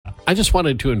I just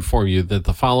wanted to inform you that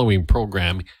the following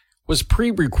program was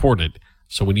pre-recorded.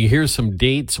 So when you hear some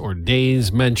dates or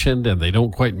days mentioned and they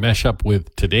don't quite mesh up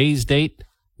with today's date,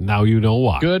 now you know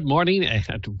why. Good morning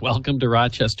and welcome to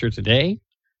Rochester Today.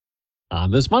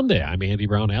 On this Monday, I'm Andy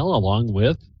Brownell, along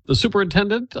with the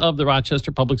Superintendent of the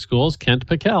Rochester Public Schools, Kent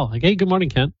Pekel. Hey, good morning,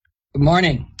 Kent. Good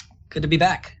morning. Good to be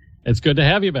back. It's good to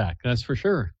have you back, that's for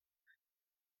sure.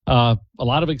 A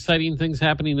lot of exciting things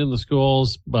happening in the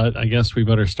schools, but I guess we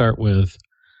better start with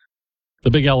the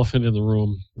big elephant in the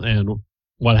room and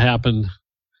what happened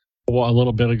a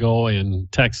little bit ago in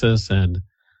Texas. And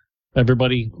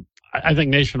everybody, I think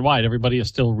nationwide, everybody is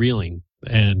still reeling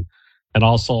and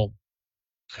also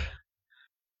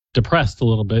depressed a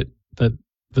little bit that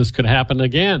this could happen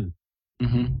again.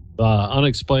 Mm-hmm. The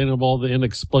unexplainable, the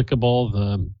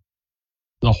inexplicable,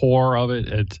 the horror of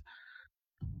it.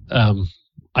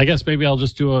 I guess maybe I'll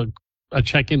just do a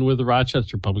check-in with the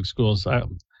Rochester Public Schools. I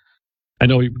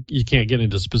know you can't get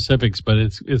into specifics, but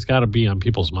it's got to be on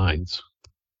people's minds.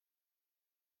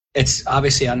 It's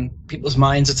obviously on people's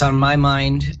minds. It's on my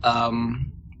mind.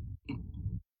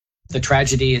 The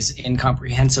tragedy is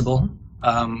incomprehensible.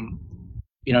 My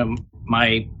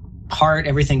heart,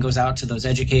 everything goes out to those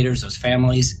educators, those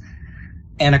families.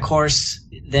 And of course,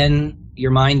 then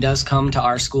your mind does come to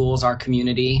our schools, our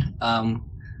community.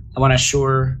 I want to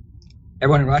assure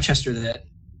everyone in Rochester that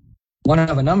one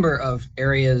of a number of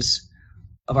areas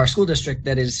of our school district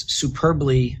that is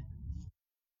superbly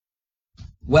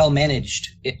well managed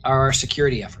are our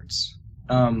security efforts.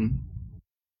 When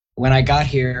I got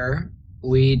here,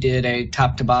 we did a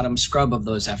top to bottom scrub of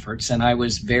those efforts, and I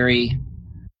was very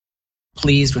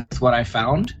pleased with what I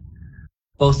found,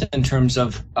 both in terms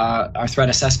of our threat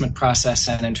assessment process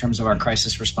and in terms of our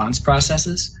crisis response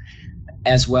processes,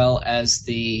 as well as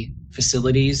the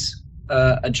facilities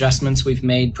adjustments we've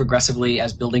made progressively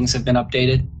as buildings have been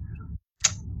updated.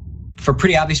 For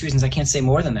pretty obvious reasons, I can't say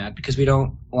more than that because we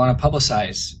don't want to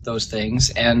publicize those things,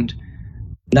 and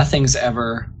nothing's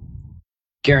ever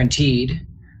guaranteed,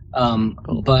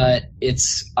 but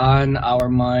it's on our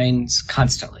minds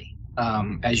constantly.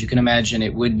 As you can imagine,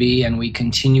 it would be, and we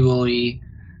continually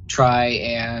try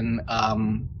and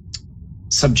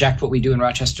subject what we do in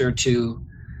Rochester to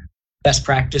best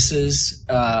practices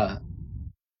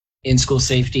in school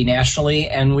safety nationally,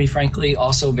 and we frankly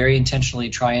also very intentionally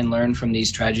try and learn from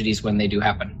these tragedies when they do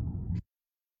happen.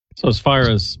 So as far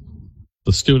as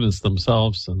the students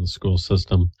themselves and the school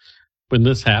system, when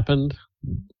this happened,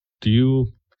 do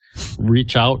you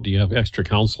reach out? Do you have extra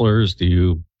counselors? Do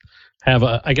you have,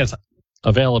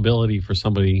 availability for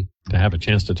somebody to have a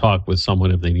chance to talk with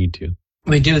someone if they need to?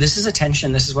 We do. This is a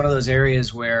tension. This is one of those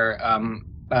areas where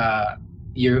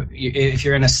if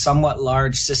you're in a somewhat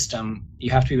large system,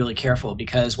 you have to be really careful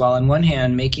because while on one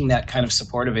hand, making that kind of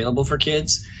support available for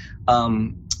kids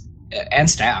and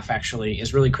staff actually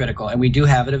is really critical. And we do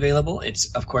have it available.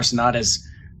 It's, of course, not as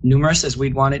numerous as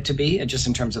we'd want it to be, just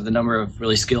in terms of the number of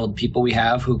really skilled people we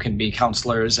have who can be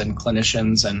counselors and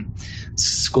clinicians and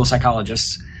school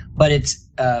psychologists. But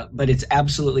it's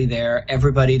absolutely there.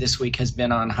 Everybody this week has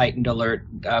been on heightened alert.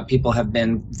 People have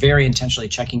been very intentionally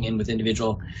checking in with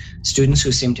individual students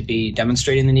who seem to be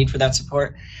demonstrating the need for that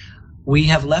support. We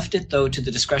have left it, though, to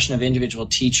the discretion of individual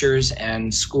teachers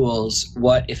and schools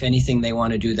what, if anything, they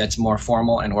want to do that's more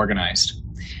formal and organized.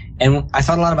 And I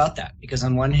thought a lot about that because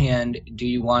on one hand, do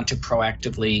you want to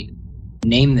proactively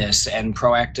name this and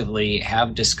proactively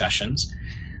have discussions?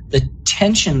 The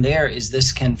tension there is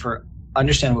this can, for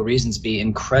understandable reasons, be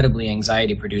incredibly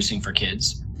anxiety producing for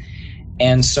kids.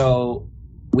 And so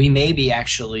we may be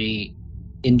actually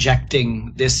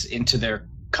injecting this into their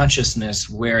consciousness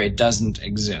where it doesn't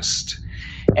exist.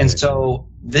 And so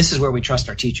this is where we trust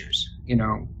our teachers.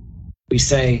 We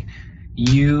say,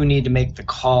 you need to make the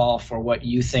call for what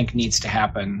you think needs to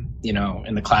happen,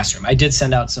 in the classroom. I did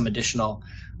send out some additional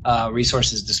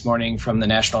resources this morning from the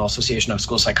National Association of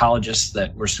School Psychologists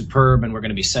that were superb, and we're going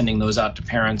to be sending those out to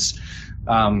parents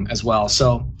as well.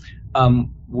 So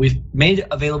we've made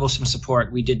available some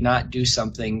support. We did not do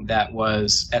something that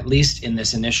was, at least in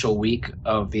this initial week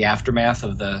of the aftermath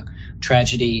of the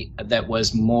tragedy, that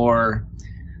was more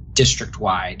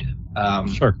district-wide.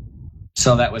 Sure.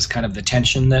 So that was kind of the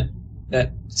tension that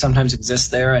sometimes exists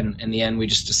there. And in the end, we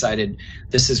just decided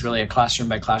this is really a classroom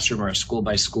by classroom or a school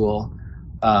by school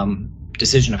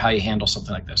decision of how you handle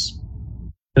something like this.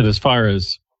 And as far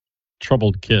as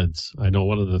troubled kids, I know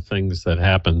one of the things that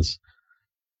happens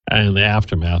in the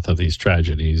aftermath of these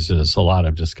tragedies is a lot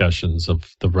of discussions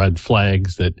of the red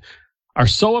flags that are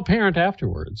so apparent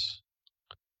afterwards,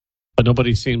 but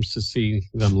nobody seems to see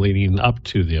them leading up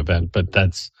to the event. But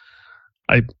that's,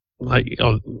 I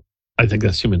I think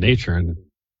that's human nature.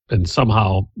 And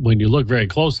somehow, when you look very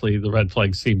closely, the red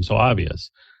flags seem so obvious.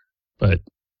 But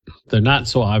they're not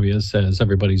so obvious as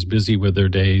everybody's busy with their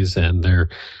days and their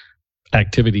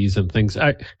activities and things.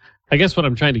 I guess what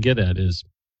I'm trying to get at is,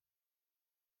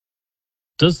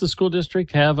 does the school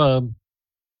district have a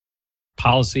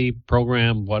policy,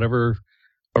 program, whatever,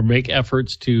 or make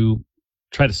efforts to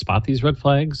try to spot these red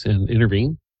flags and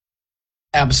intervene?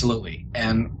 Absolutely.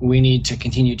 And we need to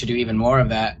continue to do even more of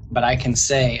that. But I can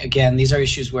say, again, these are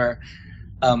issues where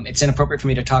it's inappropriate for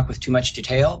me to talk with too much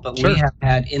detail, but Sure. We have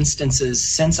had instances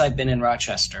since I've been in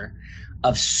Rochester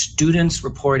of students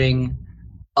reporting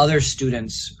other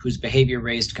students whose behavior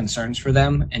raised concerns for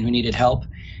them and who needed help.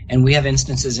 And we have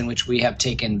instances in which we have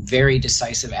taken very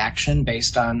decisive action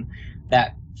based on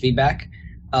that feedback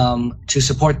to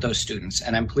support those students.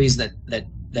 And I'm pleased that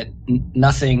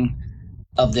nothing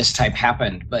of this type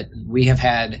happened, but we have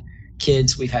had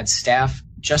kids, we've had staff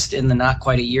just in the not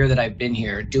quite a year that I've been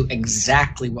here do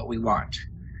exactly what we want,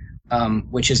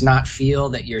 which is not feel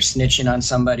that you're snitching on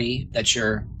somebody, that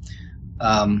you're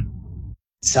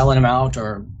selling them out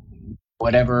or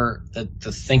whatever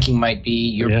the thinking might be.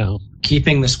 You're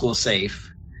keeping the school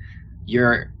safe.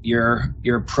 You're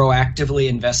proactively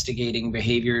investigating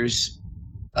behaviors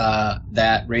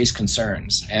that raise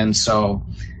concerns. And so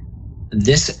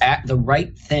the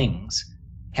right things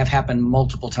have happened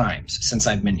multiple times since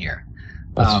I've been here.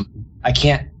 I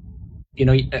can't,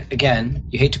 again,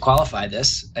 you hate to qualify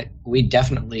this. We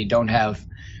definitely don't have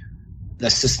the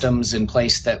systems in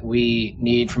place that we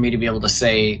need for me to be able to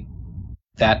say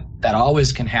that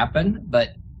always can happen.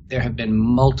 But there have been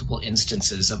multiple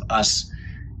instances of us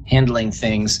handling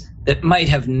things that might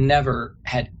have never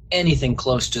had anything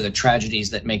close to the tragedies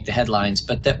that make the headlines,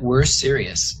 but that were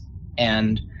serious.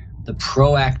 And the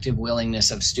proactive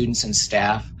willingness of students and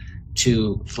staff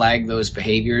to flag those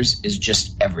behaviors is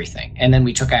just everything. And then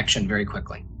we took action very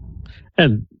quickly.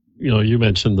 And, you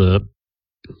mentioned the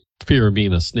fear of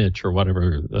being a snitch or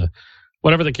whatever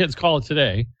the kids call it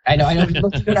today. I know. We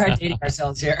look good at dating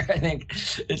ourselves here. I think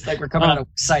it's like we're coming out of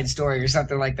a side story or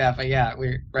something like that. But yeah,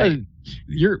 we're right.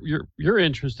 You're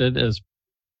interested, as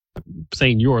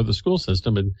saying you're the school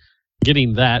system, and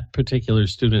getting that particular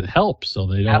student help so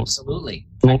they don't absolutely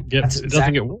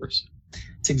doesn't get worse.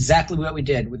 It's exactly what we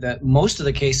did. With most of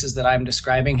the cases that I'm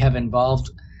describing have involved,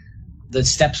 the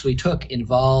steps we took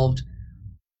involved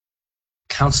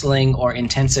counseling or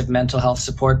intensive mental health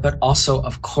support, but also,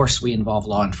 of course, we involve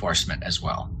law enforcement as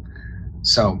well.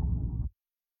 So,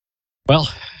 well,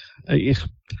 I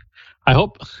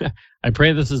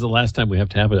pray this is the last time we have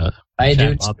to have a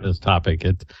chat about this topic.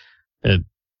 It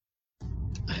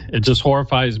just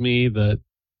horrifies me that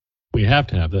we have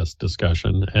to have this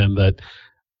discussion, and that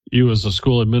you as a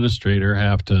school administrator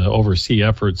have to oversee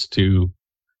efforts to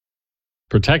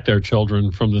protect our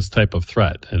children from this type of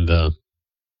threat. And I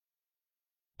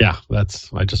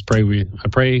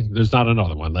pray there's not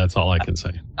another one. That's all I can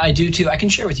say. I do too. I can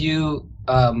share with you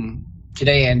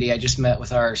today, Andy, I just met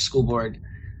with our school board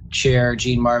chair,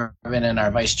 Jean Marvin, and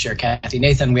our vice chair, Kathy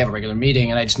Nathan. We have a regular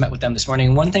meeting, and I just met with them this morning.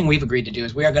 And one thing we've agreed to do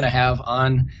is we are going to have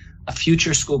on a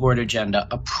future school board agenda,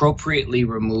 appropriately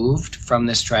removed from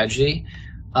this tragedy,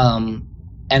 an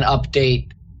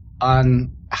update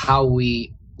on how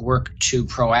we work to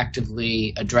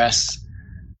proactively address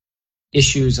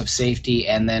issues of safety,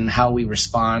 and then how we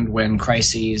respond when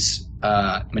crises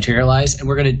materialize. And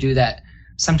we're going to do that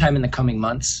sometime in the coming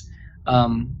months.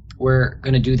 We're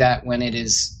going to do that when it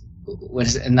is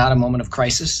not a moment of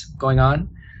crisis going on.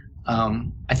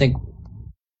 I think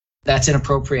that's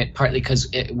inappropriate, partly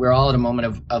because we're all at a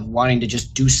moment of wanting to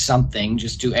just do something,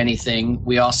 just do anything.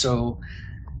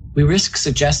 We risk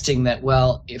suggesting that,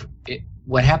 well, if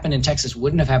what happened in Texas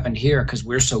wouldn't have happened here because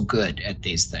we're so good at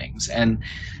these things. And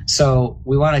so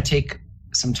we want to take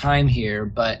some time here,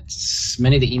 but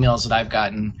many of the emails that I've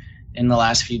gotten in the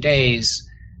last few days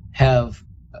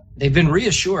they've been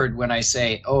reassured when I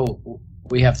say,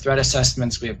 we have threat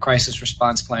assessments, we have crisis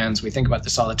response plans, we think about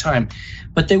this all the time,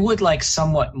 but they would like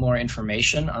somewhat more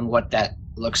information on what that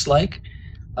looks like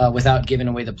without giving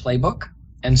away the playbook.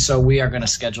 And so we are going to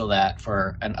schedule that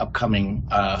for an upcoming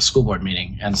school board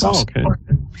meeting. And so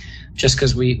just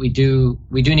because we do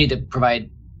need to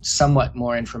provide somewhat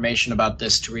more information about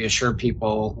this to reassure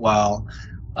people while,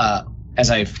 as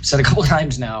I've said a couple of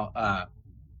times now,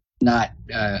 not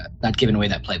giving away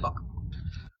that playbook.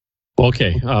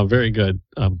 Okay, very good.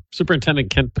 Superintendent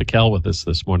Kent Pekel with us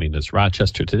this morning is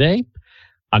Rochester Today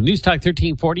On News Talk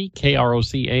 1340,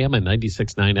 KROC AM and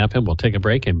 96.9 FM. We'll take a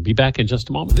break and be back in just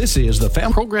a moment. This is the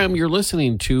family program you're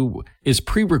listening to is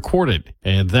pre-recorded,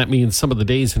 and that means some of the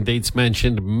days and dates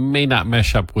mentioned may not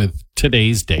mesh up with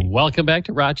today's date. Welcome back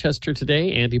to Rochester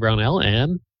Today. Andy Brownell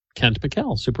and Kent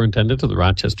Pekel, Superintendent of the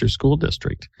Rochester School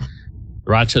District. The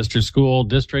Rochester School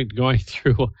District going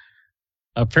through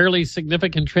a fairly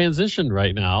significant transition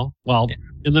right now. Well,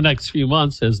 in the next few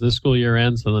months as this school year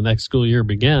ends and the next school year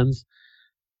begins.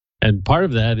 And part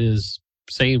of that is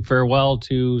saying farewell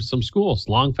to some schools,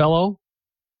 Longfellow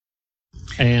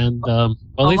and at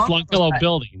least Longfellow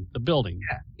building, the building.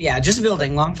 Yeah, just a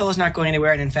building. Longfellow's not going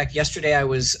anywhere. And in fact, yesterday I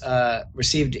was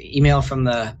received email from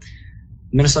the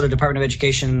Minnesota Department of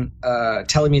Education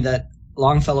telling me that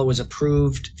Longfellow was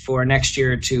approved for next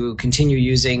year to continue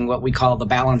using what we call the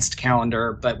balanced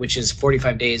calendar, but which is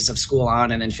 45 days of school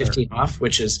on and then 15 off,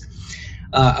 which is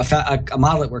a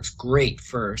model that works great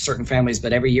for certain families,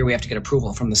 but every year we have to get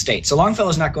approval from the state. So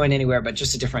Longfellow's not going anywhere, but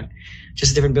just a different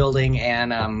building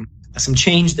and some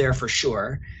change there for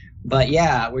sure. But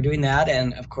yeah, we're doing that,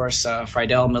 and of course,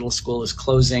 Friedel Middle School is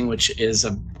closing, which is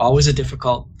always a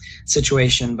difficult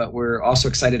situation. But we're also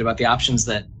excited about the options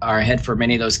that are ahead for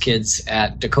many of those kids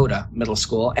at Dakota Middle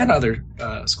School and other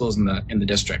schools in the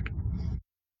district.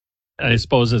 I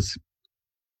suppose it's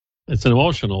an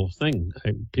emotional thing.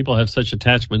 People have such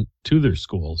attachment to their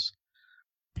schools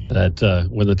that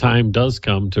when the time does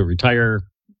come to retire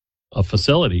a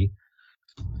facility,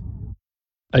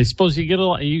 I suppose you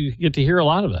get to hear a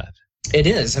lot of that. It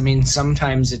is. I mean,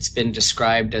 sometimes it's been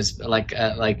described as like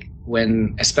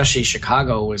when especially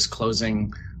Chicago was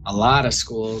closing a lot of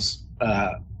schools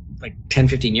like 10,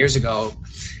 15 years ago.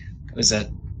 It was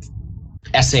a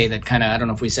essay that kind of, I don't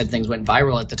know if we said things went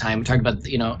viral at the time. We talked about,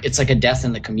 it's like a death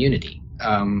in the community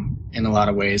in a lot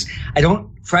of ways.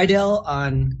 Friedel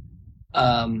on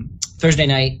Thursday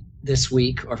night this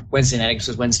week, or Wednesday night, I guess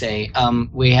it was Wednesday,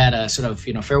 we had a sort of,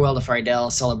 farewell to Friedel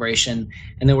celebration.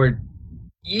 And there were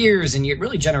years and years,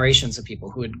 really generations of people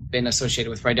who had been associated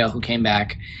with Friedel who came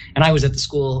back. And I was at the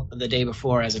school the day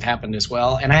before as it happened as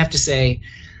well. And I have to say,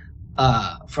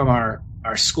 from our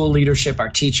school leadership, our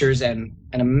teachers, and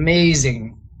an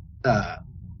amazing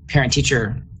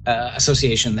parent-teacher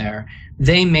association there,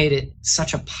 they made it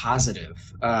such a positive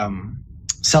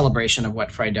celebration of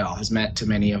what Friedel has meant to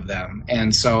many of them.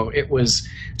 And so it was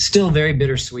still very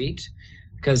bittersweet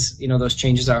because, those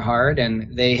changes are hard,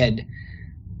 and they had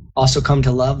also come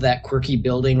to love that quirky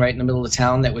building right in the middle of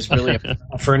town that was really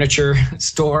a furniture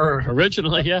store.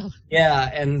 Originally, yeah.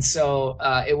 Yeah, and so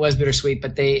it was bittersweet,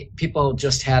 but people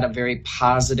just had a very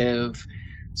positive,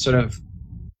 sort of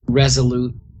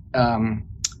resolute kind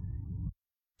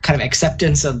of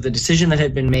acceptance of the decision that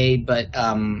had been made, but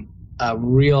a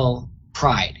real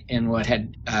pride in what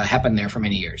had happened there for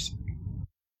many years.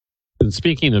 And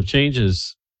speaking of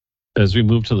changes, as we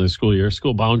move to the school year,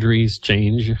 school boundaries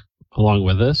change along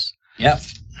with this. Yep.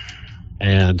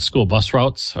 And school bus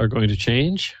routes are going to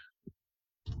change.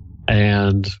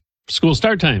 And school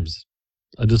start times.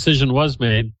 A decision was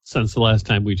made since the last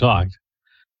time we talked.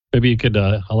 Maybe you could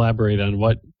elaborate on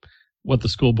what the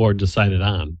school board decided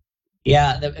on.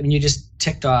 Yeah, you just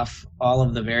ticked off all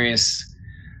of the various,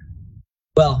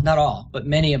 well, not all, but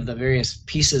many of the various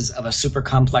pieces of a super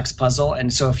complex puzzle.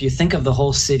 And so if you think of the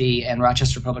whole city and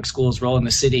Rochester Public Schools' role in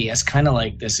the city as kind of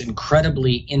like this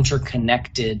incredibly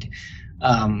interconnected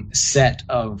set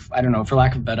of, I don't know, for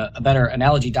lack of a better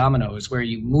analogy, dominoes, where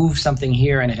you move something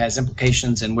here and it has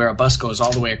implications, and where a bus goes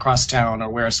all the way across town, or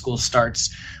where a school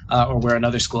starts, or where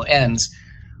another school ends.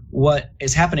 What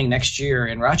is happening next year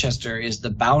in Rochester is the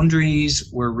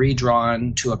boundaries were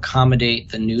redrawn to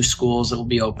accommodate the new schools that will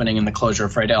be opening and the closure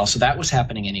of Friedel. So that was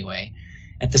happening anyway.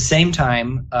 At the same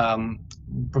time,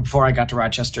 before I got to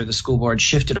Rochester, the school board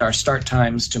shifted our start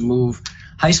times to move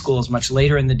high schools much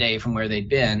later in the day from where they'd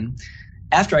been.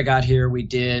 After I got here, we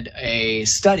did a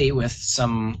study with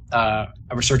a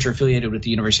researcher affiliated with the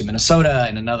University of Minnesota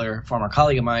and another former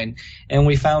colleague of mine, and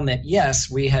we found that, yes,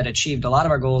 we had achieved a lot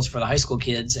of our goals for the high school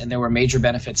kids, and there were major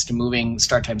benefits to moving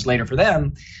start times later for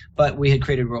them, but we had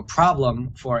created a real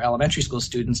problem for elementary school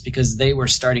students because they were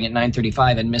starting at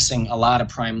 9:35 and missing a lot of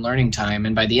prime learning time,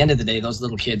 and by the end of the day, those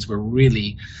little kids were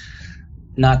really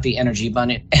not the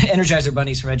energizer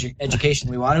bunnies from education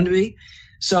we want them to be.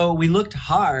 So we looked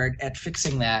hard at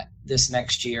fixing that this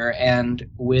next year, and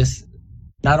with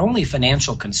not only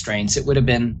financial constraints, it would have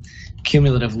been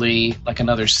cumulatively like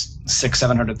another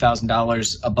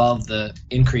 $600,000-$700,000 above the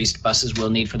increased buses we'll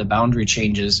need for the boundary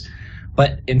changes.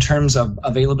 But in terms of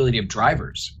availability of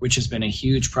drivers, which has been a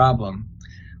huge problem,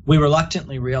 we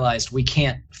reluctantly realized we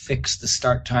can't fix the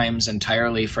start times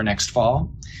entirely for next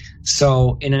fall.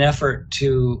 So in an effort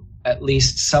to at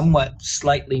least somewhat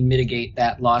slightly mitigate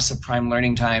that loss of prime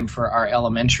learning time for our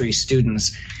elementary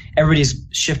students, everybody's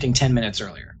shifting 10 minutes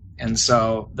earlier. And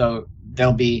so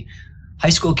there'll be high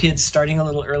school kids starting a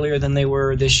little earlier than they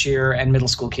were this year, and middle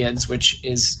school kids, which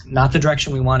is not the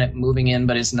direction we want it moving in,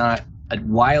 but is not a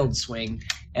wild swing,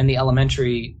 and the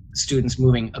elementary students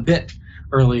moving a bit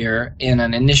earlier in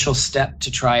an initial step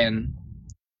to try and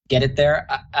get it there.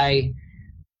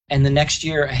 And the next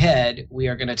year ahead, we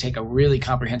are going to take a really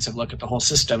comprehensive look at the whole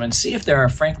system and see if there are,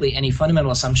 frankly, any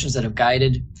fundamental assumptions that have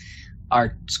guided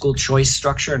our school choice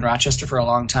structure in Rochester for a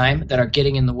long time that are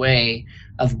getting in the way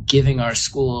of giving our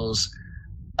schools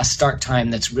a start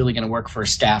time that's really going to work for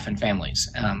staff and families.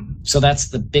 So that's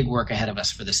the big work ahead of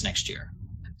us for this next year.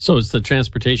 So it's the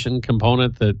transportation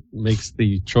component that makes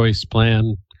the choice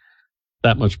plan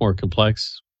that much more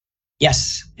complex?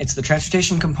 Yes, it's the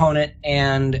transportation component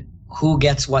and who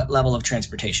gets what level of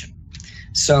transportation.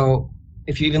 So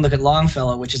if you even look at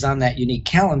Longfellow, which is on that unique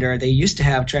calendar, they used to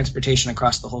have transportation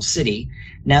across the whole city.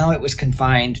 Now it was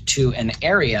confined to an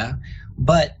area,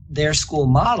 but their school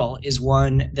model is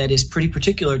one that is pretty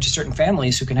particular to certain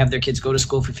families who can have their kids go to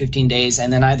school for 15 days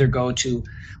and then either go to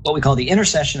what we call the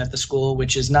intercession at the school,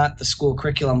 which is not the school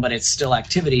curriculum, but it's still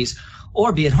activities,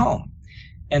 or be at home.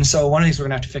 And so one of the things we're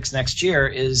going to have to fix next year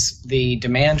is the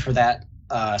demand for that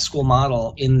school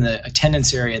model in the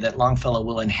attendance area that Longfellow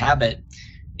will inhabit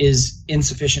is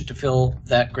insufficient to fill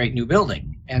that great new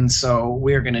building. And so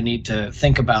we're going to need to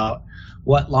think about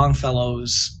what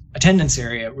Longfellow's attendance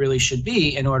area really should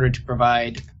be in order to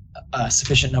provide a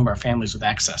sufficient number of families with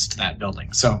access to that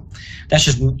building. So that's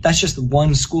just the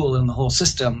one school in the whole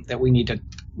system that we need to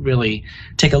really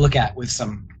take a look at with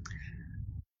some,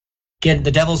 again,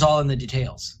 the devil's all in the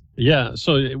details. Yeah.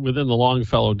 So within the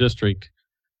Longfellow district,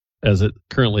 as it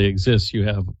currently exists, you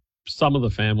have some of the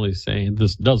families saying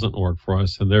this doesn't work for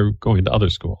us and they're going to other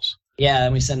schools. Yeah,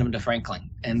 and we send them to Franklin.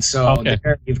 And so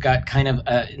there you've got kind of,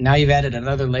 now you've added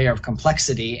another layer of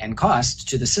complexity and cost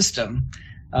to the system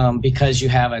because you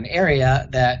have an area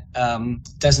that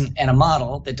and a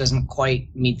model that doesn't quite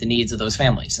meet the needs of those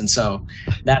families. And so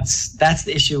that's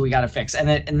the issue we got to fix.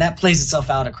 And that plays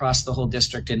itself out across the whole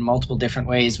district in multiple different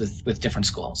ways with different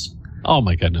schools. Oh,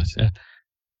 my goodness. Yeah.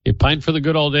 You pined for the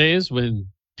good old days when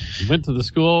you went to the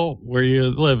school where you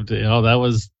lived. You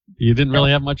know, you didn't really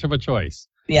have much of a choice.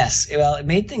 Yes. Well, it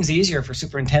made things easier for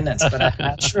superintendents, but I'm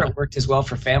not sure it worked as well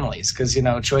for families because,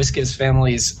 choice gives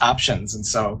families options. And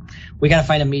so we got to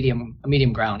find a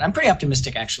medium ground. I'm pretty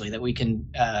optimistic, actually, that we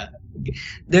can.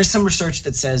 There's some research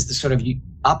that says the sort of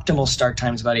optimal start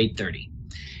time is about 8:30.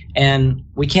 And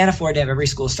we can't afford to have every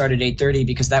school start at 8:30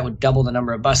 because that would double the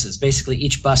number of buses. Basically,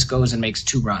 each bus goes and makes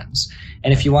 2 runs.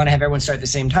 And if you want to have everyone start at the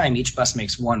same time, each bus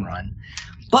makes 1 run.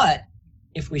 But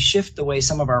if we shift the way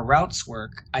some of our routes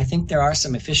work, I think there are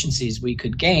some efficiencies we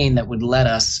could gain that would let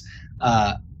us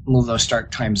move those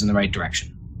start times in the right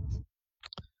direction.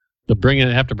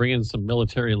 Have to bring in some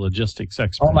military logistics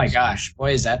experts. Oh my gosh,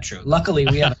 boy, is that true. Luckily,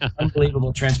 we have an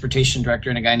unbelievable transportation director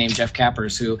and a guy named Jeff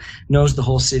Cappers who knows the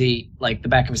whole city like the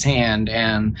back of his hand.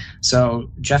 And so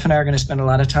Jeff and I are going to spend a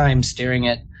lot of time staring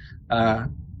at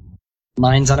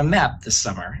lines on a map this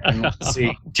summer. And we'll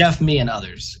see. Jeff, me, and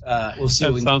others. We'll see.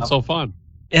 That sounds so fun.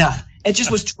 Yeah, it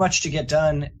just was too much to get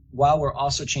done while we're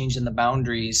also changing the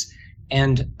boundaries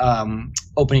and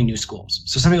opening new schools.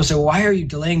 So some people say, well, why are you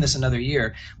delaying this another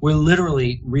year? We're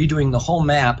literally redoing the whole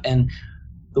map. And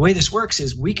the way this works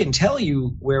is we can tell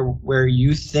you where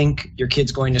you think your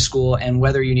kid's going to school and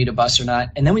whether you need a bus or not.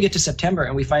 And then we get to September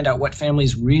and we find out what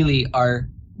families really are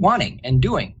wanting and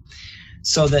doing.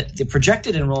 So that the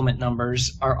projected enrollment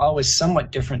numbers are always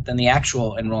somewhat different than the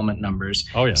actual enrollment numbers.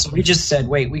 Oh, yeah. So we just said,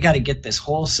 wait, we got to get this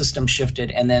whole system shifted.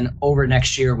 And then over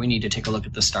next year, we need to take a look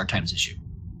at the start times issue.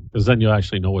 Because then you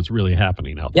actually know what's really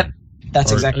happening out there. Yep,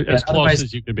 that's exactly as close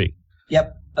as you could be.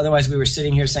 Yep. Otherwise, we were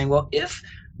sitting here saying, well, if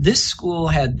this school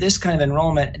had this kind of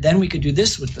enrollment, then we could do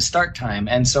this with the start time.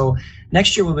 And so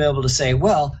next year, we'll be able to say,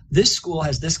 well, this school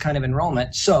has this kind of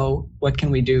enrollment, so what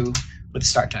can we do with the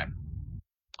start time?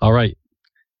 All right.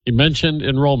 You mentioned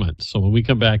enrollment. So when we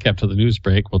come back after the news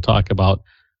break, we'll talk about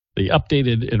the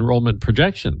updated enrollment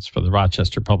projections for the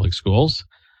Rochester Public Schools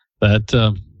that,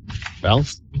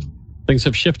 things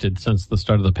have shifted since the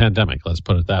start of the pandemic. Let's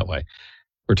put it that way.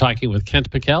 We're talking with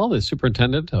Kent Pekel, the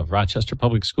superintendent of Rochester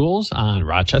Public Schools on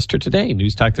Rochester Today,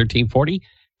 News Talk 1340,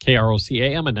 KROC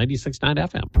AM and 96.9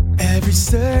 FM. Every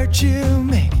search you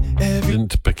make,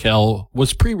 Kent Pekel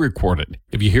was pre-recorded.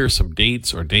 If you hear some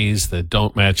dates or days that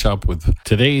don't match up with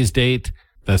today's date,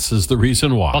 This is the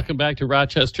reason why. Welcome back to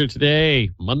Rochester today,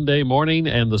 Monday morning,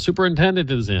 and the superintendent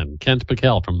is in, Kent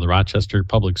Pekel from the Rochester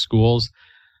Public Schools.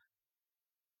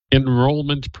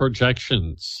 Enrollment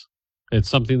projections. It's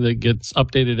something that gets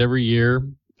updated every year,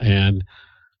 and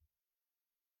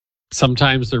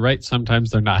sometimes they're right,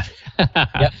 sometimes they're not.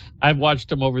 Yep. I've watched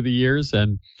them over the years,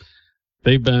 and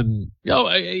they've been,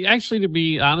 actually, to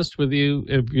be honest with you,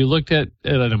 if you looked at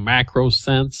it in a macro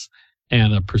sense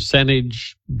and a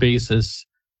percentage basis,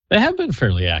 they have been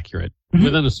fairly accurate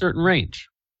within a certain range.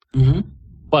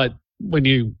 But when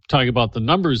you talk about the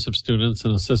numbers of students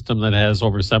in a system that has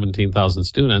over 17,000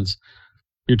 students,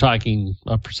 you're talking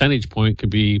a percentage point could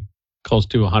be close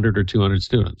to 100 or 200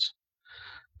 students.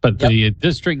 But the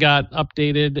district got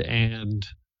updated, and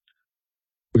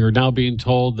we are now being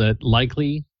told that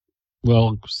likely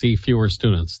we'll see fewer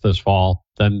students this fall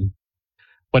than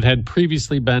what had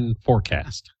previously been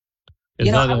forecast.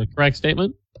 Is that a correct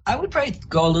statement? I would probably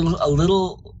go a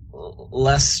little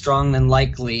less strong than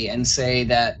likely and say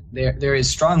that there is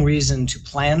strong reason to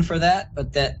plan for that,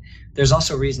 but that there's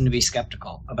also reason to be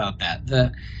skeptical about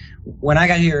that. When I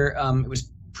got here, it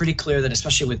was pretty clear that,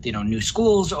 especially with new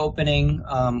schools opening,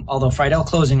 although Friedel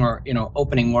closing or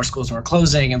opening, more schools were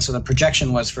closing, and so the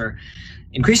projection was for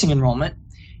increasing enrollment.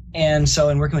 And so,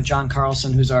 in working with John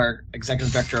Carlson, who's our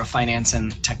executive director of finance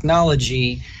and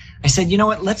technology, I said, you know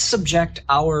what, let's subject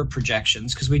our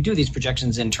projections, because we do these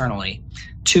projections internally,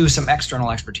 to some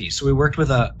external expertise. So we worked with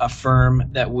a firm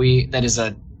that is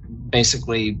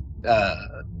basically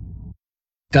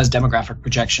does demographic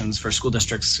projections for school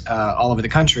districts all over the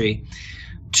country,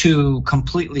 to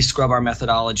completely scrub our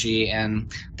methodology.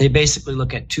 And they basically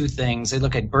look at two things. They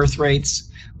look at birth rates,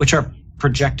 which are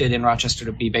projected in Rochester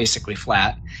to be basically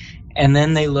flat. And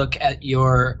then they look at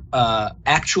your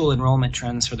actual enrollment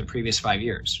trends for the previous 5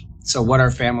 years. So what are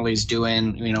families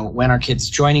doing? When are kids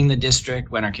joining the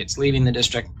district? When are kids leaving the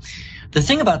district? The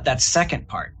thing about that second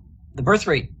part, the birth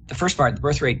rate, the first part, the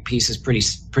birth rate piece is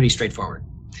pretty straightforward.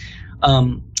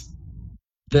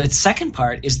 The second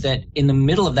part is that in the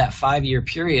middle of that 5-year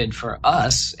period for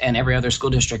us and every other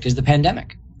school district is the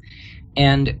pandemic.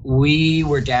 And we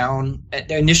were down,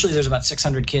 initially there's about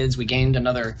 600 kids. We gained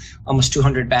another almost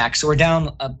 200 back. So we're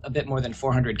down a bit more than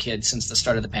 400 kids since the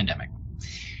start of the pandemic.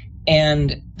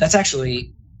 And that's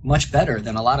actually much better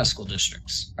than a lot of school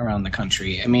districts around the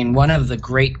country. I mean, one of the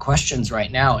great questions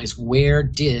right now is, where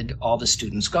did all the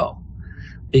students go?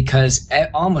 Because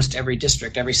almost every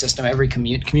district, every system, every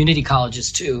community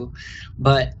colleges too,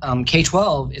 but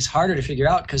K-12 is harder to figure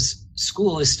out because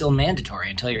school is still mandatory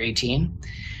until you're 18.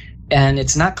 And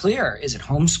it's not clear. Is it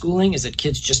homeschooling? Is it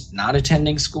kids just not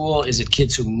attending school? Is it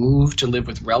kids who move to live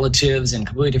with relatives in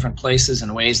completely different places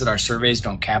in ways that our surveys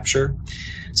don't capture?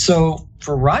 So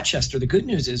for Rochester, the good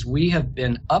news is we have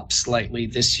been up slightly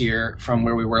this year from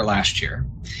where we were last year.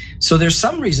 So there's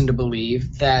some reason to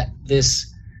believe that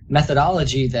this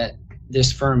methodology that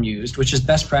this firm used, which is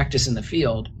best practice in the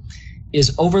field,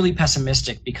 is overly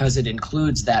pessimistic because it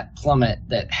includes that plummet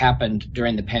that happened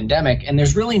during the pandemic. And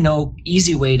there's really no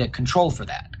easy way to control for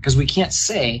that, because we can't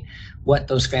say what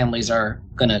those families are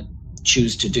going to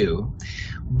choose to do.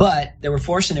 But there were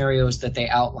 4 scenarios that they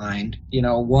outlined,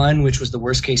 one, which was the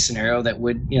worst case scenario that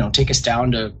would, take us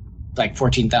down to like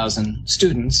 14,000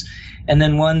 students. And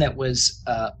then one that was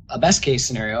a best case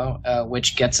scenario,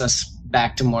 which gets us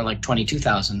back to more like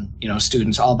 22,000,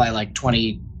 students, all by like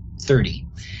 2030.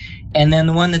 And then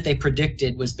the one that they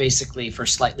predicted was basically for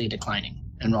slightly declining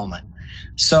enrollment.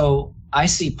 So I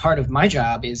see part of my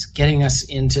job is getting us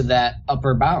into that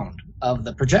upper bound of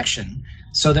the projection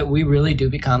so that we really do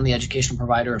become the education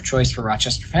provider of choice for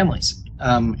Rochester families,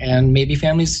 and maybe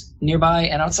families nearby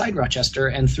and outside Rochester,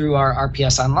 and through our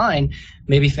RPS Online,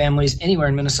 maybe families anywhere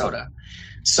in Minnesota.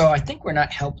 So I think we're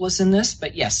not helpless in this,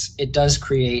 but yes, it does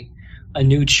create a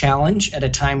new challenge at a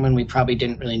time when we probably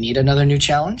didn't really need another new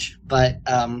challenge, but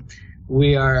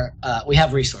we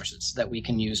have resources that we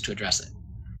can use to address it.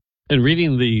 And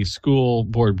reading the school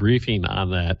board briefing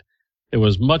on that, it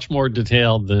was much more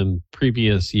detailed than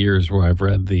previous years where I've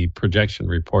read the projection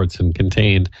reports, and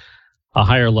contained a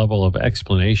higher level of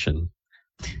explanation.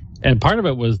 And part of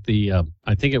it was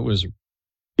I think it was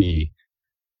it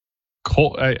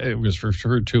was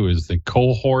referred to as the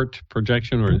cohort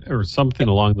projection or something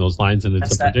along those lines. And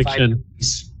it's a prediction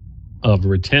of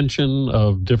retention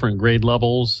of different grade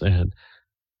levels. And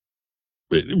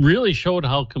it really showed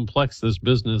how complex this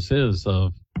business is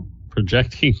of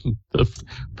predicting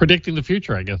the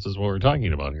future, I guess, is what we're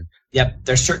talking about here. Yep.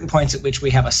 There's certain points at which we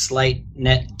have a slight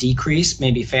net decrease,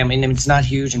 maybe family, and it's not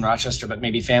huge in Rochester, but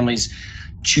maybe families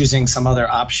choosing some other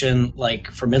option,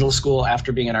 like for middle school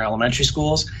after being in our elementary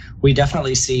schools. We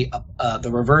definitely see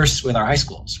the reverse with our high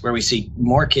schools, where we see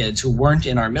more kids who weren't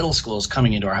in our middle schools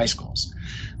coming into our high schools.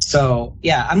 So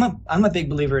yeah, I'm a big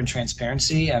believer in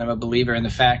transparency, and I'm a believer in the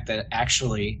fact that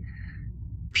actually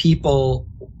people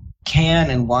can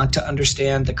and want to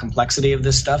understand the complexity of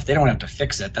this stuff. They don't have to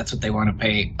fix it. That's what they want to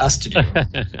pay us to do.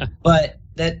 But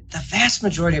that the vast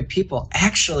majority of people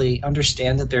actually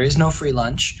understand that there is no free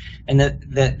lunch, and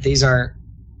that these are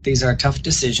tough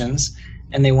decisions,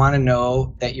 and they want to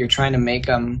know that you're trying to make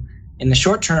them in the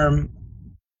short term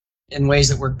in ways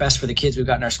that work best for the kids we've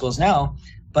got in our schools now,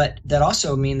 but that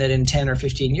also mean that in 10 or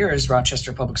 15 years,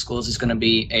 Rochester Public Schools is going to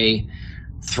be a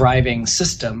thriving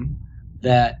system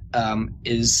that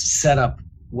is set up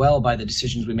well by the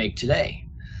decisions we make today.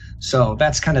 So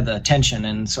that's kind of the tension.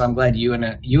 And so I'm glad you and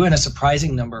a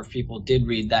surprising number of people did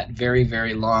read that very,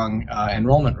 very long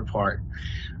enrollment report.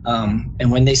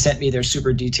 And when they sent me their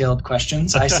super detailed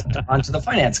questions, I sent them on to the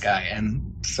finance guy and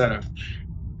sort of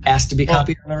asked to be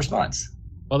copied on the response.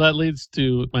 Well, that leads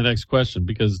to my next question,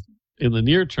 because in the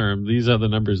near term, these are the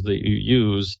numbers that you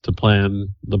use to plan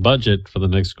the budget for the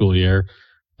next school year,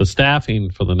 the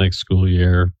staffing for the next school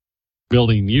year,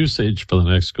 building usage for the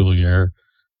next school year,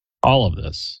 all of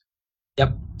this.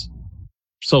 Yep.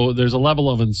 So there's a level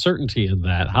of uncertainty in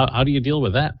that. How do you deal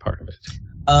with that part of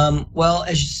it? Well,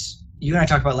 as you and I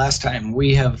talked about last time,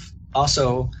 we have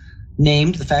also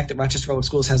named the fact that Rochester Public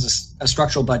Schools has a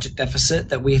structural budget deficit,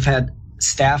 that we've had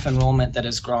staff enrollment that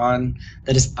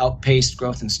has outpaced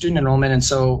growth in student enrollment. And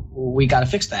so we got to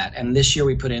fix that. And this year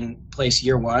we put in place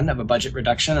year one of a budget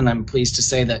reduction. And I'm pleased to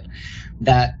say that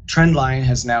that trend line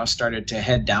has now started to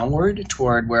head downward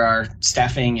toward where our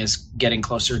staffing is getting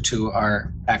closer to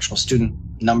our actual student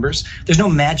numbers. There's no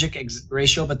magic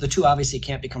ratio, but the two obviously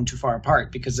can't become too far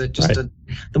apart, because it just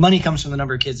the money comes from the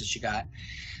number of kids that you got.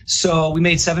 So we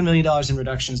made $7 million in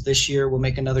reductions this year. We'll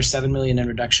make another $7 million in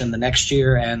reduction the next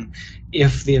year. And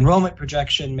if the enrollment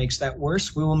projection makes that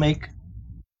worse, we will make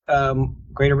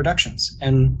greater reductions.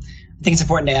 And I think it's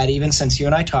important to add, even since you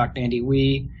and I talked, Andy,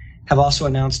 we have also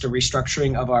announced a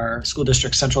restructuring of our school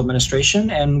district central administration,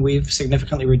 and we've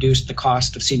significantly reduced the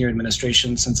cost of senior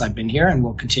administration since I've been here, and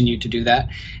we'll continue to do that.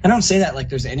 And I don't say that like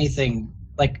there's anything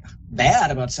like bad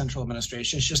about central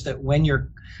administration. It's just that when you're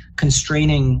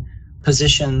constraining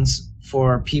positions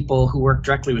for people who work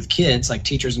directly with kids, like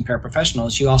teachers and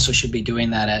paraprofessionals, you also should be doing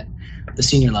that at the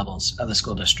senior levels of the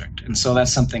school district. And so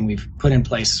that's something we've put in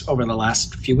place over the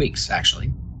last few weeks,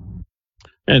 actually.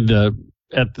 And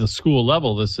at the school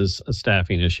level, this is a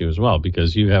staffing issue as well,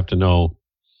 because you have to know,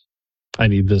 I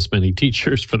need this many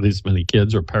teachers for this many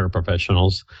kids or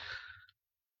paraprofessionals.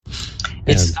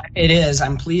 It is.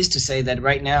 I'm pleased to say that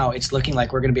right now it's looking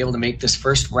like we're going to be able to make this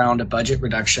first round of budget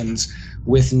reductions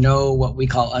with no what we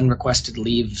call unrequested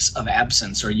leaves of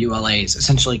absence, or ULAs,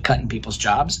 essentially cutting people's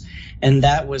jobs. And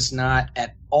that was not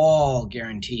at all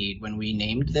guaranteed when we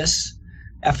named this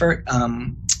effort.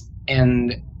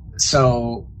 And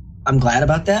so I'm glad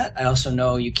about that. I also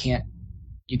know you can't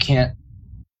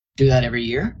do that every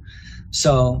year.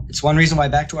 So it's one reason why,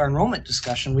 back to our enrollment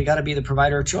discussion, we got to be the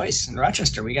provider of choice in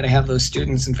Rochester. We got to have those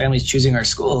students and families choosing our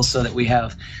schools so that we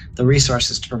have the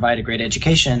resources to provide a great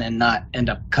education and not end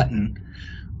up cutting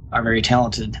our very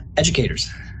talented educators.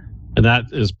 And that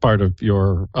is part of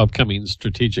your upcoming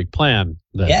strategic plan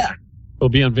that will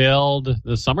be unveiled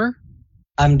this summer?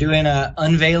 I'm doing an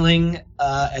unveiling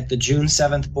at the June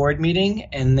 7th board meeting,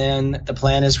 and then the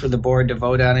plan is for the board to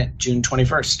vote on it June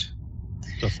 21st.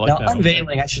 Now,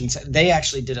 unveiling, I shouldn't say, they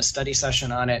actually did a study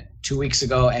session on it 2 weeks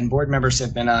ago, and board members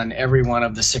have been on every one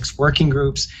of the 6 working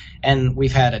groups, and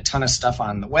we've had a ton of stuff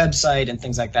on the website and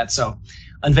things like that. So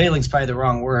unveiling is probably the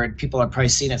wrong word. People have probably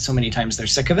seen it so many times they're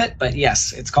sick of it. But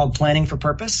yes, it's called Planning for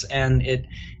Purpose, and it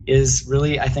is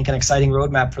really, I think, an exciting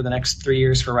roadmap for the next 3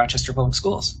 years for Rochester Public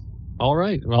Schools. All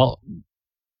right. Well,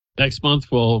 next month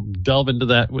we'll delve into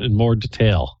that in more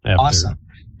detail after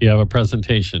you have a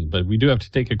presentation. But we do have to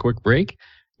take a quick break.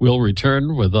 We'll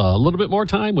return with a little bit more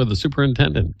time with the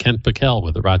Superintendent, Kent Pekel,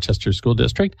 with the Rochester School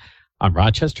District on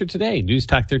Rochester Today, News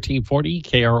Talk 1340,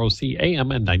 KROC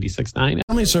AM and 96.9.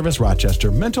 Family Service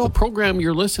Rochester Mental. The program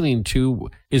you're listening to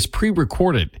is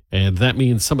pre-recorded, and that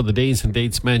means some of the days and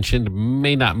dates mentioned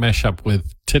may not mesh up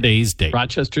with today's date.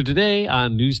 Rochester Today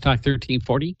on News Talk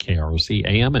 1340, KROC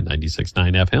AM and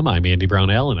 96.9 FM. I'm Andy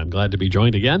Brownell, and I'm glad to be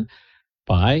joined again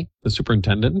by the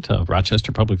Superintendent of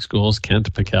Rochester Public Schools,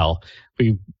 Kent Pekel.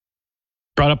 We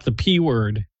brought up the P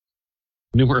word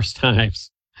numerous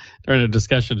times during a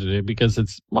discussion today because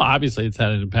obviously it's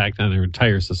had an impact on our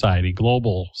entire society,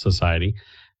 global society,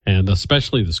 and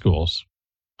especially the schools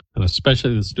and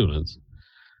especially the students.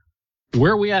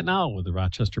 Where are we at now with the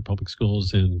Rochester Public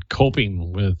Schools in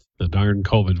coping with the darn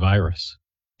COVID virus?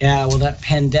 Yeah, well, that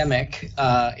pandemic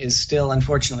is still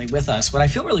unfortunately with us. What I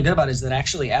feel really good about is that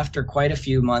actually after quite a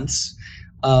few months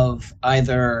of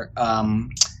either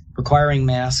requiring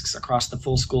masks across the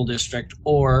full school district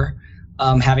or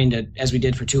having to, as we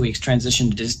did for 2 weeks,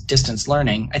 transition to distance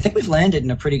learning, I think we've landed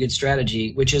in a pretty good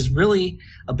strategy, which is really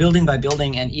a building by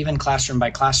building and even classroom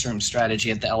by classroom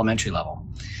strategy at the elementary level.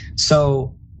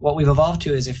 So what we've evolved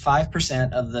to is if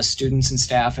 5% of the students and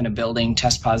staff in a building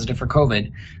test positive for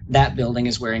COVID, that building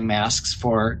is wearing masks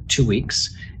for 2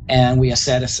 weeks, and we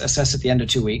assess at the end of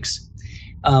 2 weeks.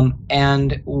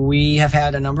 And we have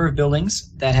had a number of buildings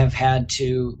that have had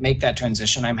to make that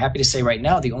transition. I'm happy to say right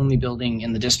now, the only building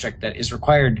in the district that is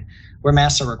required, where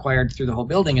masks are required through the whole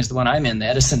building, is the one I'm in, the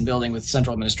Edison building with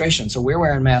central administration. So we're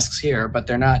wearing masks here, but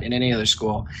they're not in any other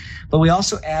school. But we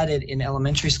also added in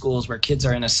elementary schools where kids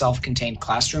are in a self-contained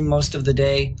classroom most of the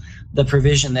day, the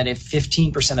provision that if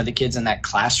 15% of the kids in that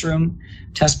classroom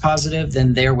test positive,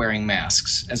 then they're wearing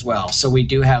masks as well. So we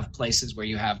do have places where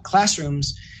you have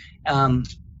classrooms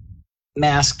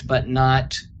masked, but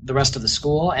not the rest of the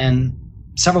school. And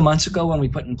several months ago, when we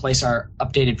put in place our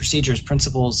updated procedures,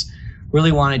 principals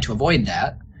really wanted to avoid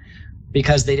that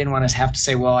because they didn't want to have to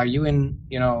say, well, are you in,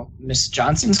 Miss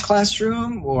Johnson's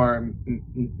classroom or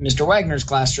Mr. Wagner's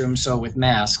classroom? So with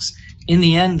masks. In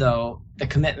the end, though, the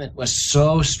commitment was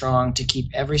so strong to keep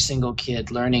every single kid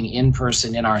learning in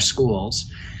person in our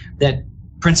schools that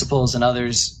principals and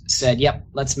others said, yep,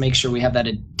 let's make sure we have that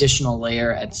additional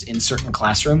layer in certain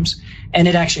classrooms. And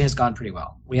it actually has gone pretty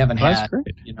well. We haven't had,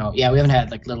 we haven't had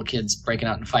like little kids breaking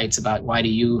out in fights about why do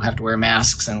you have to wear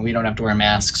masks and we don't have to wear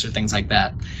masks or things like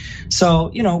that.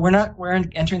 So, we're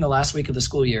entering the last week of the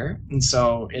school year. And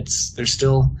so there's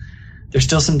still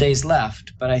some days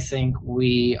left, but I think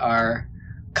we are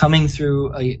coming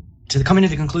to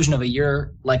the conclusion of a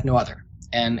year like no other.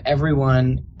 And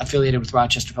everyone affiliated with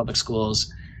Rochester Public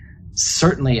Schools,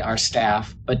 certainly our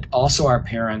staff, but also our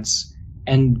parents,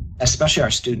 and especially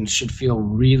our students, should feel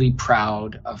really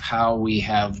proud of how we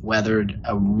have weathered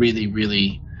a really,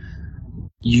 really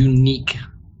unique,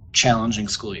 challenging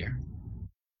school year.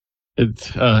 It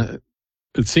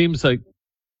seems like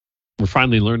we're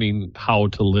finally learning how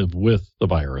to live with the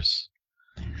virus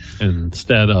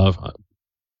instead of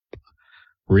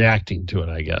reacting to it,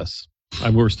 I guess.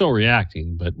 We're still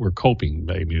reacting, but we're coping,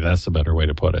 maybe. That's a better way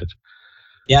to put it.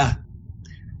 Yeah.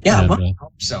 One would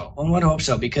hope so. One would hope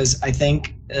so, because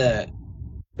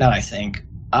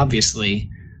obviously,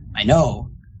 I know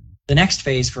the next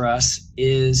phase for us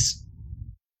is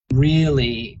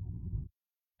really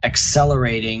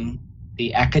accelerating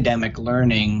the academic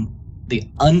learning, the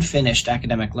unfinished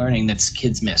academic learning that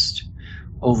kids missed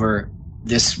over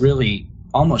this really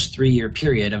almost 3-year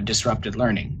period of disrupted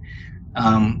learning.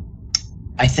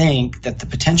 I think that the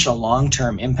potential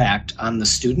long-term impact on the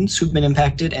students who've been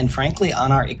impacted and frankly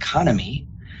on our economy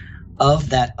of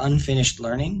that unfinished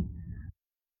learning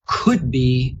could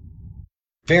be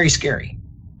very scary.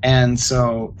 And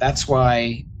so that's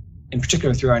why, in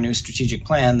particular through our new strategic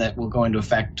plan that will go into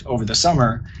effect over the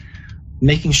summer,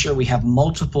 making sure we have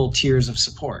multiple tiers of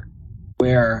support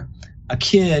where a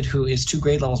kid who is 2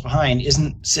 grade levels behind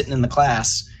isn't sitting in the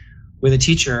class with a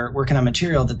teacher working on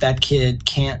material that kid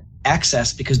can't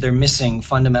access because they're missing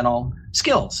fundamental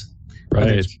skills,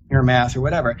 whether it's or math or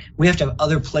whatever. We have to have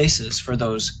other places for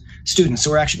those students.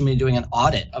 So we're actually going to be doing an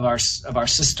audit of our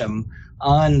system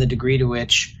on the degree to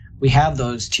which we have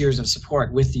those tiers of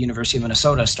support with the University of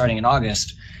Minnesota starting in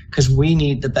August, because we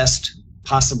need the best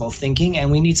possible thinking and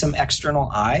we need some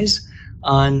external eyes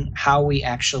on how we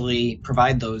actually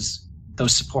provide those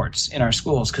supports in our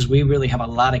schools, because we really have a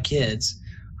lot of kids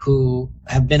who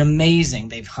have been amazing.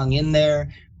 They've hung in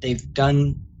there. They've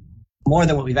done more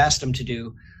than what we've asked them to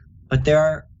do, but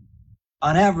they're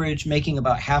on average making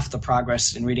about half the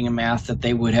progress in reading and math that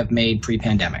they would have made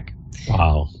pre-pandemic.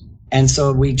 Wow. And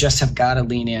so we just have got to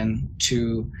lean in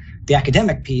to the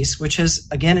academic piece, which has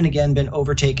again and again been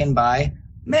overtaken by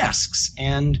masks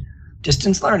and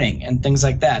distance learning and things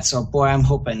like that. So boy, I'm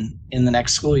hoping in the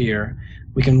next school year,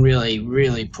 we can really,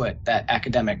 really put that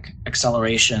academic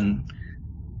acceleration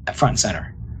at front and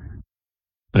center.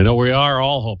 I know we are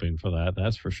all hoping for that.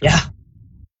 That's for sure. Yeah.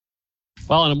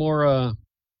 Well, on a more, a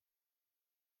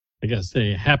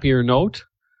happier note,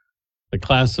 the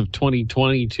class of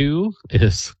 2022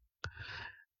 is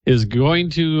going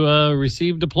to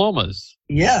receive diplomas.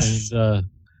 Yes. And,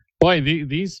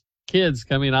 these kids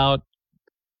coming out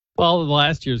Well,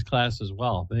 last year's class as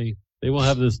well. They will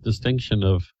have this distinction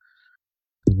of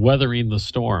weathering the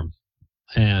storm.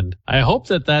 And I hope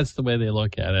that that's the way they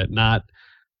look at it, not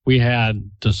we had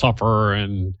to suffer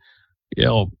and,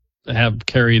 have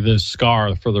carry this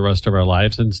scar for the rest of our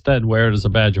lives. Instead, wear it as a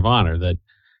badge of honor that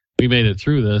we made it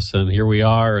through this and here we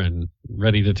are and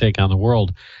ready to take on the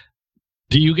world.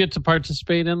 Do you get to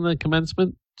participate in the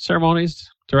commencement ceremonies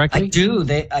directly? I do.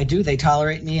 They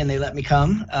tolerate me and they let me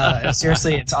come.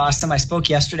 Seriously, it's awesome. I spoke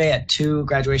yesterday at 2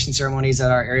 graduation ceremonies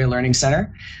at our area learning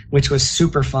center, which was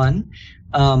super fun.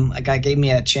 A guy gave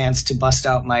me a chance to bust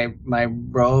out my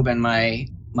robe and my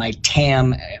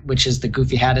tam, which is the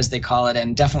goofy hat as they call it,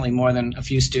 and definitely more than a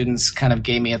few students kind of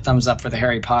gave me a thumbs up for the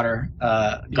Harry Potter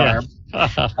garb.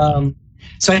 Yeah.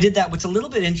 So I did that. What's a little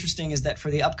bit interesting is that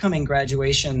for the upcoming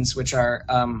graduations, which are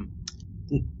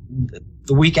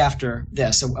the week after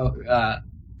this,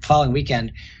 following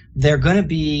weekend, they're going to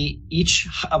be each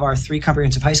of our 3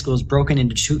 comprehensive high schools broken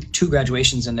into two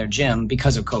graduations in their gym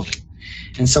because of COVID.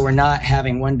 And so we're not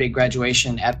having one big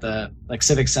graduation at the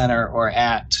Civic Center or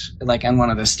at on one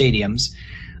of the stadiums.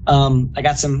 I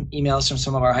got some emails from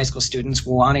some of our high school students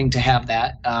wanting to have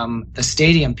that. The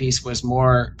stadium piece was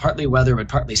more partly weather, but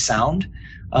partly sound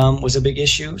was a big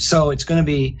issue. So it's going to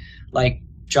be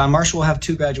John Marshall will have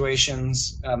 2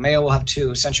 graduations, Mayo will have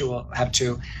 2, Century will have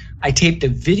 2. I taped a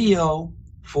video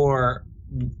for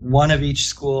one of each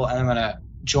school, and I'm going to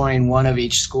join one of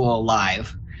each school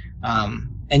live.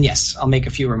 And yes, I'll make a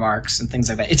few remarks and things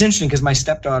like that. It's interesting because my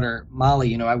stepdaughter,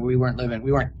 Molly, we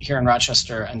weren't here in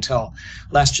Rochester until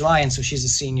last July. And so she's a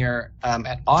senior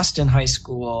at Austin High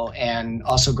School and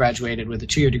also graduated with a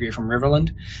 2-year degree from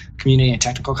Riverland Community and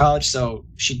Technical College. So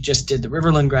she just did the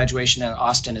Riverland graduation, and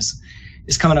Austin is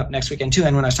coming up next weekend too.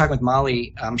 And when I was talking with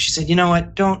Molly, she said, you know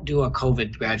what, don't do a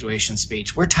COVID graduation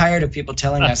speech. We're tired of people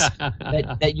telling us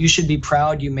that you should be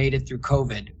proud you made it through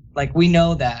COVID. We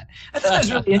know that. I thought that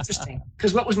was really interesting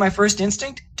because what was my first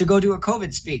instinct? To go do a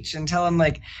COVID speech and tell them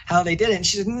how they did it. And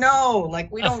she said, no,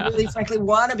 we don't really frankly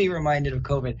want to be reminded of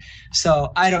COVID.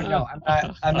 So I don't know.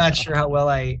 I'm not sure how well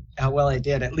I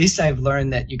did. At least I've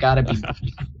learned that you got to be.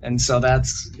 And so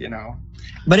that's,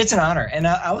 but it's an honor. And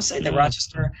I will say the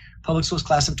Rochester Public Schools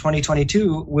class of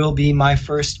 2022 will be my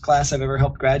first class I've ever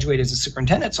helped graduate as a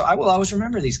superintendent. So I will always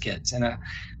remember these kids in a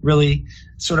really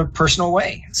sort of personal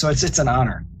way. So it's an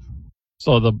honor.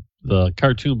 So the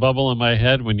cartoon bubble in my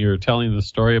head when you're telling the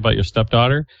story about your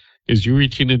stepdaughter is you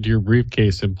reaching into your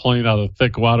briefcase and pulling out a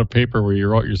thick wad of paper where you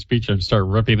wrote your speech and start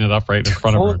ripping it up right in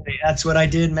front of her. That's what I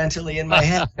did mentally in my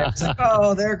head. I was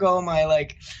oh, there go my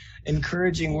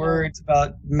encouraging words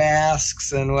about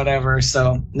masks and whatever.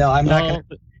 So no, I'm not going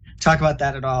to talk about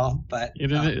that at all. But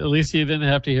at least you didn't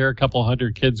have to hear a couple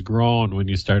hundred kids groan when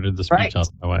you started the speech out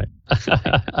the way.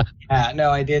 Yeah,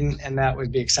 no, I didn't, and that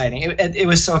would be exciting. It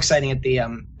was so exciting at the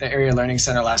Area Learning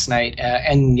Center last night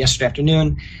and yesterday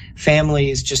afternoon.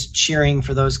 Families just cheering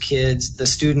for those kids. The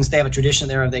students, they have a tradition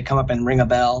there of they come up and ring a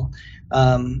bell,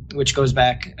 which goes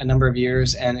back a number of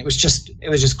years, and it was just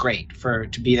great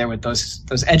to be there with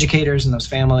those educators and those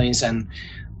families, and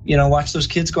watch those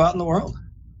kids go out in the world.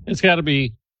 It's got to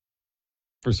be,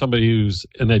 for somebody who's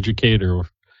an educator,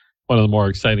 one of the more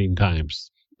exciting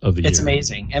times of the year. It's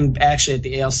amazing. And actually at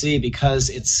the ALC, because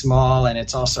it's small and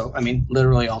it's also,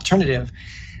 literally alternative,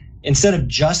 instead of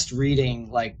just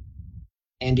reading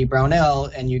Andy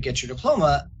Brownell and you get your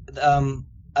diploma,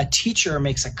 a teacher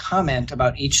makes a comment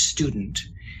about each student.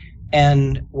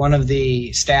 And one of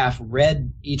the staff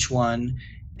read each one.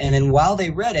 And then while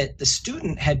they read it, the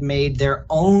student had made their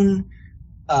own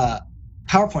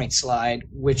PowerPoint slide,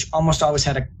 which almost always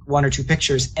had 1 or 2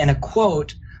 pictures and a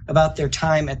quote about their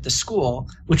time at the school,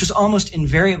 which was almost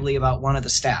invariably about one of the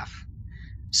staff.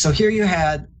 So here you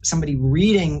had somebody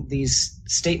reading these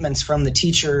statements from the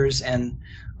teachers and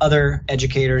other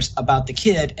educators about the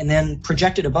kid, and then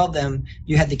projected above them,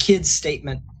 you had the kid's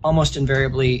statement almost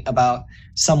invariably about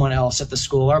someone else at the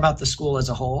school or about the school as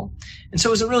a whole. And so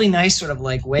it was a really nice sort of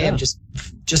way of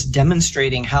just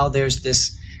demonstrating how there's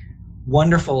this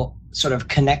wonderful sort of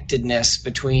connectedness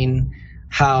between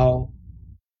how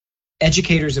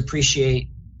educators appreciate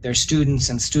their students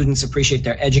and students appreciate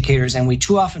their educators. And we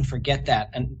too often forget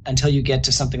that until you get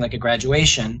to something like a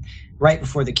graduation right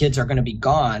before the kids are going to be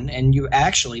gone and you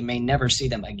actually may never see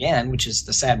them again, which is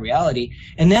the sad reality.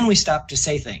 And then we stop to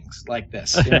say things like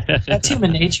this. That's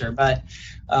human nature, but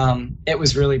it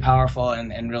was really powerful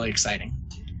and really exciting.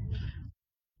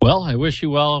 Well, I wish you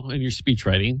well in your speech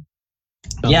writing.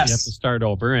 Yes. You have to start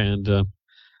over, and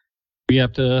we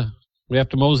have to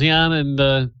mosey on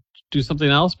and do something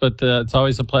else, but it's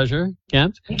always a pleasure,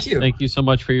 Kent. Thank you. Thank you so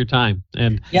much for your time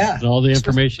and all the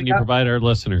information you provide our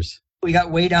listeners. We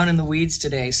got way down in the weeds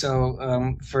today,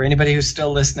 so for anybody who's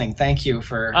still listening, thank you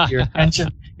for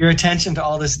your attention to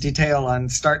all this detail on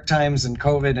start times and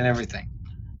COVID and everything.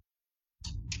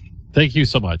 Thank you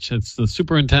so much. It's the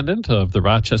Superintendent of the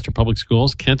Rochester Public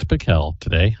Schools, Kent Pekel,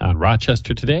 today on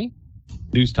Rochester Today.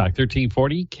 News Talk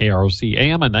 1340, KROC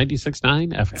AM on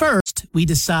 96.9 FM. First, we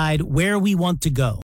decide where we want to go.